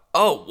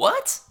 Oh,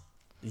 what?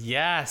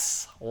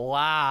 Yes.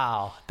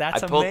 Wow.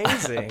 That's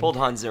amazing. I pulled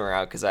Hans Zimmer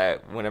out because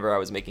whenever I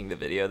was making the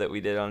video that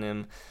we did on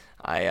him,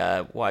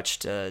 I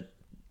watched the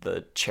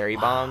Cherry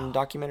Bomb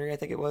documentary, I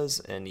think it was,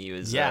 and he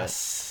was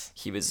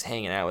he was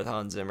hanging out with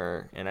Hans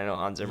Zimmer, and I know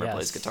Hans Zimmer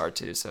plays guitar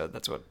too, so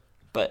that's what.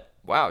 But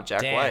wow,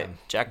 Jack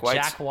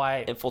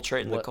White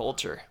infiltrating the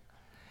culture.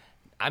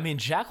 I mean,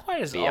 Jack White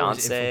has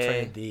always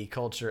infiltrated the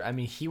culture. I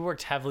mean, he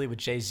worked heavily with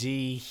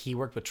Jay-Z. He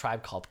worked with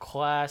Tribe Called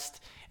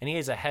Quest, and he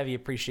has a heavy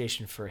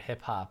appreciation for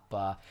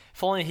hip-hop.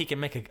 If only he can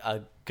make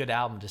a good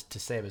album just to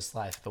save his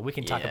life. But we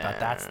can talk about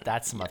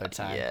that some other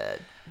time. Yeah,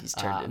 he's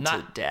turned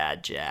into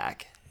Dad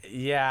Jack.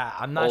 Yeah,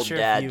 I'm not sure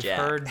if you've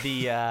heard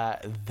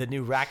the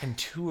new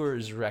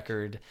Raconteurs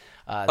record.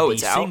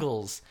 It's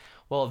singles.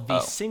 Well, the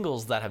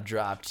singles that have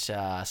dropped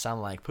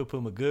sound like Poo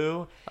Poo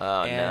Magoo,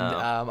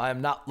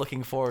 I'm not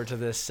looking forward to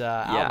this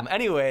album.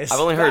 Anyways, I've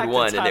only heard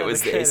one, and it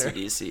was the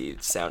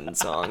AC/DC sounding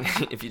song.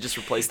 If you just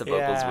replace the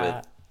vocals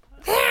with,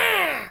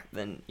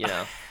 then it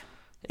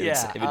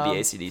would be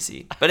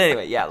AC/DC. But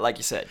anyway, like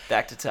you said,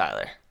 back to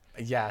Tyler.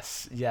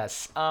 Yes.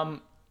 I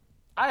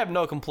have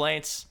no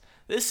complaints.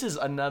 This is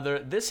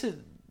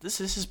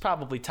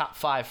probably top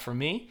 5 for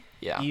me.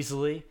 Yeah,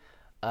 easily,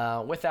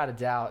 without a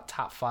doubt,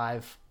 top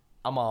 5.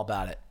 I'm all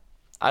about it.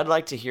 I'd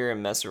like to hear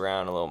him mess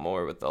around a little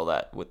more with all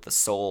that, with the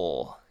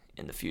soul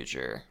in the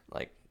future.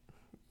 Like,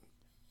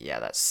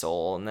 that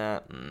soul in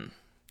that.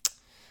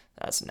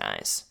 That's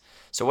nice.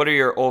 So what are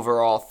your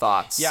overall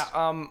thoughts?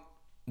 Yeah,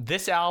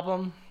 this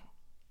album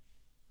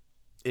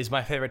is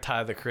my favorite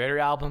Tyler, the Creator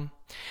album.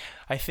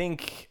 I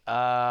think,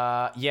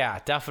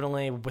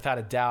 definitely, without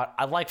a doubt.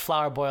 I like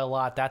Flower Boy a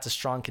lot. That's a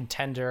strong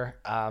contender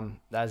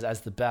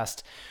as the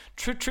best.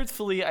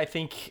 Truthfully, I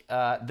think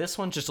this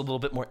one's just a little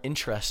bit more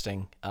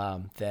interesting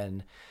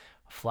than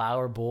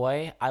Flower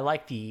Boy. I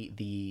like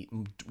the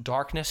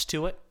darkness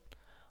to it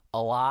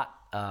a lot,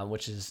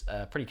 which is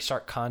a pretty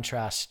stark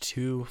contrast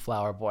to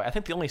Flower Boy. I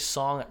think the only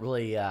song that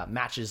really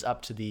matches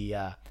up to the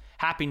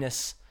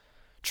happiness,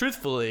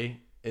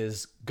 truthfully,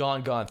 is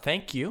Gone Gone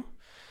Thank You.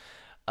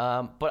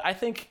 But I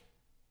think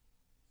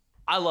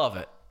I love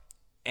it.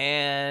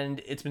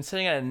 And it's been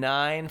sitting at a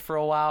 9 for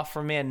a while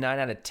for me, a 9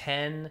 out of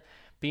 10.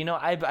 But,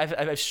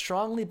 I've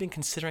strongly been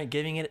considering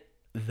giving it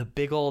the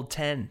big old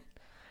 10,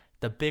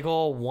 the big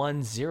old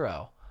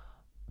 1-0.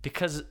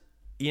 Because,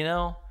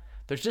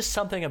 there's just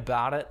something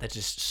about it that's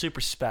just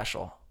super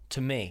special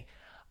to me.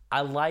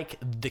 I like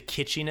the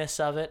kitschiness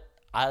of it.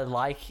 I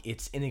like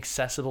its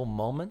inaccessible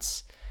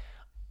moments.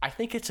 I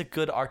think it's a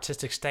good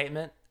artistic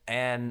statement,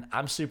 and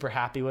I'm super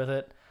happy with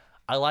it.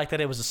 I like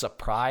that it was a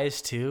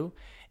surprise, too.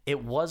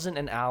 It wasn't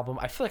an album.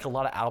 I feel like a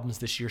lot of albums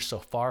this year so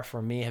far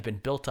for me have been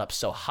built up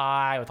so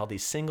high with all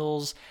these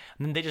singles,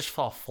 and then they just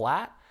fall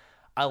flat.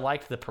 I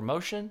liked the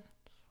promotion.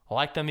 I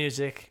like the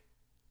music.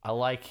 I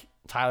like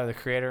Tyler, the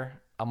Creator.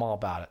 I'm all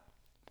about it.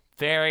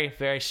 Very,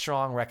 very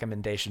strong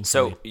recommendation.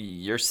 So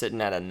you're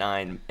sitting at a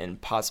 9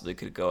 and possibly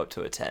could go up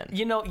to a 10.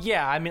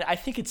 I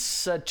think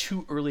it's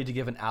too early to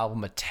give an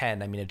album a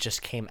 10. I mean, it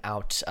just came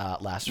out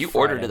last Friday. You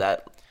ordered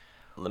that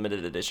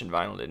limited edition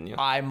vinyl, didn't you?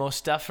 I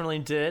most definitely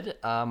did.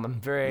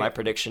 My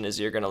prediction is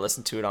you're going to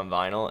listen to it on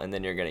vinyl and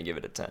then you're going to give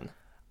it a 10.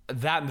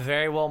 That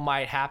very well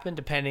might happen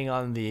depending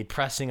on the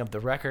pressing of the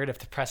record. If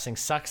the pressing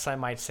sucks, I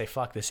might say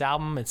fuck this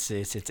album. It's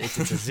a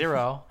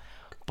 0.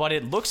 But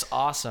it looks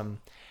awesome.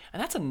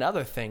 And that's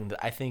another thing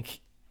that I think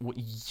what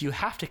you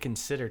have to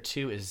consider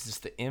too is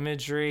just the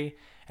imagery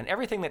and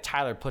everything that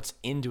Tyler puts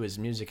into his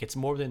music. It's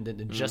more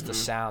than just the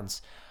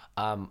sounds.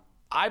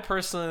 I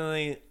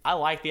personally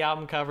like the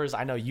album covers.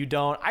 I know you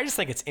don't. I just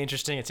think it's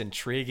interesting. It's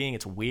intriguing.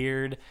 It's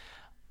weird.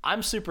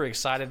 I'm super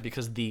excited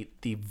because the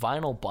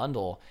vinyl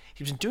bundle,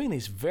 he's been doing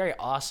these very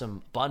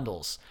awesome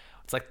bundles.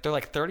 It's like they're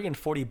like $30 and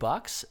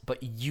 $40,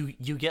 but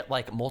you get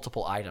like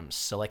multiple items.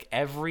 So like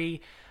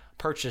every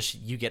purchase,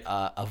 you get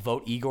a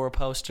Vote Igor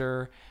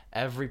poster.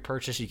 Every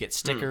purchase, you get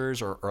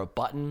stickers or a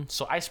button.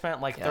 So I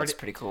spent like 30. That's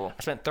pretty cool.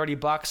 I spent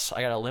 $30.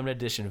 I got a limited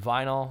edition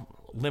vinyl.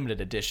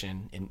 Limited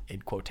edition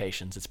in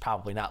quotations. It's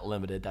probably not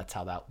limited. That's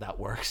how that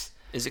works.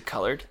 Is it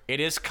colored? It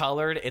is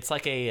colored. It's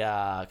like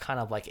a kind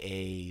of like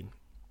a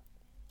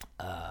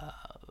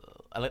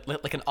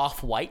like an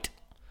off-white,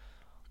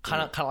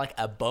 kind of like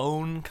a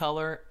bone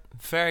color.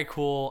 Very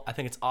cool. I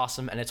think it's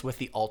awesome, and it's with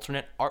the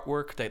alternate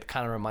artwork that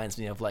kind of reminds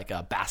me of like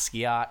a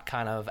Basquiat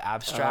kind of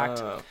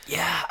abstract.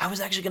 Yeah, I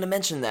was actually going to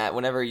mention that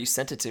whenever you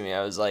sent it to me.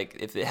 I was like,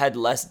 if it had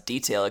less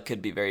detail, it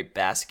could be very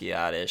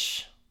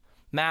Basquiat-ish.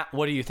 Matt,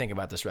 what do you think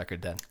about this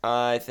record then?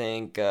 I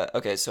think,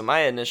 okay, so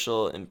my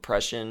initial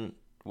impression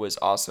was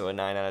also a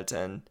 9 out of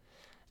 10.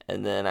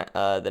 And then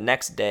the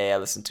next day I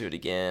listened to it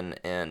again,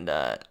 and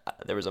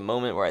there was a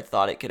moment where I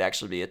thought it could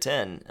actually be a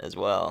 10 as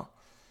well.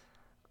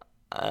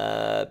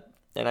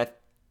 And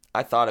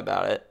I thought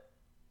about it,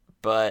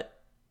 but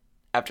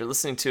after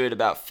listening to it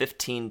about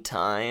 15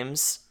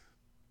 times,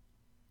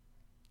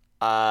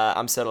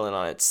 I'm settling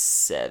on it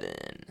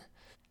 7.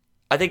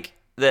 I think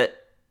that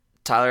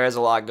Tyler has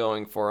a lot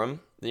going for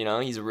him. You know,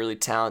 he's a really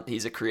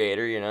he's a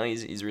creator, you know,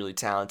 he's really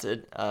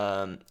talented.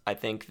 I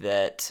think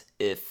that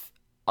if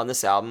on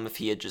this album, if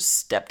he had just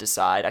stepped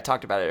aside, I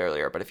talked about it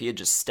earlier, but if he had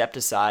just stepped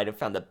aside and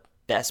found the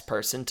best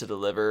person to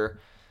deliver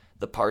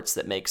the parts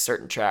that make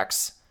certain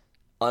tracks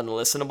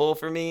unlistenable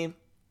for me,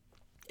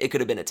 it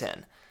could have been a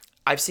 10.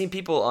 I've seen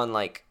people on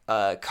like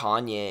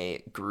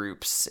Kanye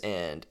groups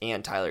and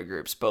Tyler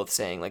groups both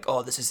saying like,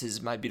 oh, this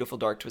is My Beautiful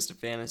Dark Twisted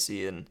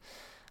Fantasy, and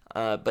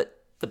but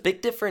the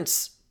big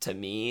difference to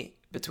me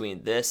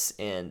between this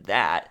and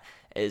that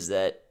is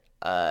that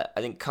I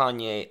think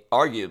Kanye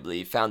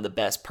arguably found the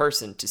best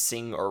person to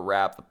sing or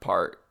rap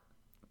the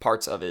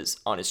parts of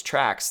on his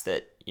tracks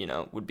that, you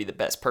know, would be the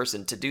best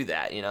person to do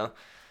that, you know.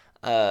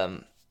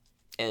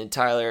 And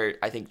Tyler,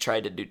 I think,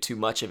 tried to do too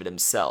much of it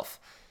himself.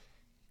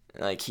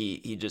 Like,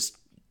 he just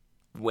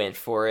went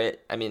for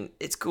it. I mean,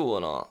 it's cool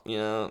and all, you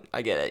know,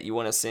 I get it. You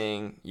want to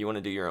sing, you want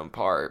to do your own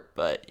part,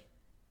 but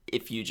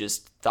if you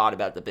just thought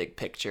about the big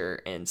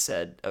picture and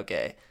said,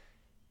 okay,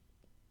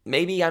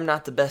 maybe I'm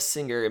not the best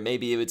singer, and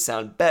maybe it would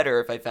sound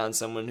better if I found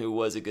someone who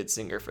was a good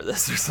singer for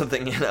this or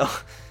something, you know?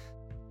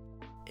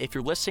 If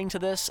you're listening to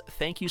this,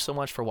 thank you so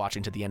much for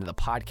watching to the end of the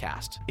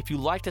podcast. If you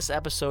like this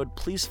episode,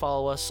 please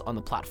follow us on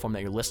the platform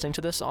that you're listening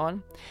to this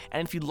on.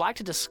 And if you'd like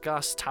to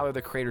discuss Tyler,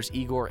 the Creator's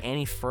Igor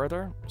any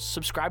further,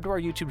 subscribe to our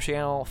YouTube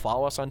channel,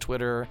 follow us on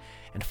Twitter,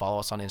 and follow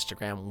us on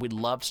Instagram. We'd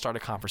love to start a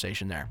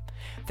conversation there.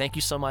 Thank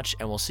you so much,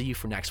 and we'll see you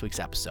for next week's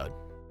episode.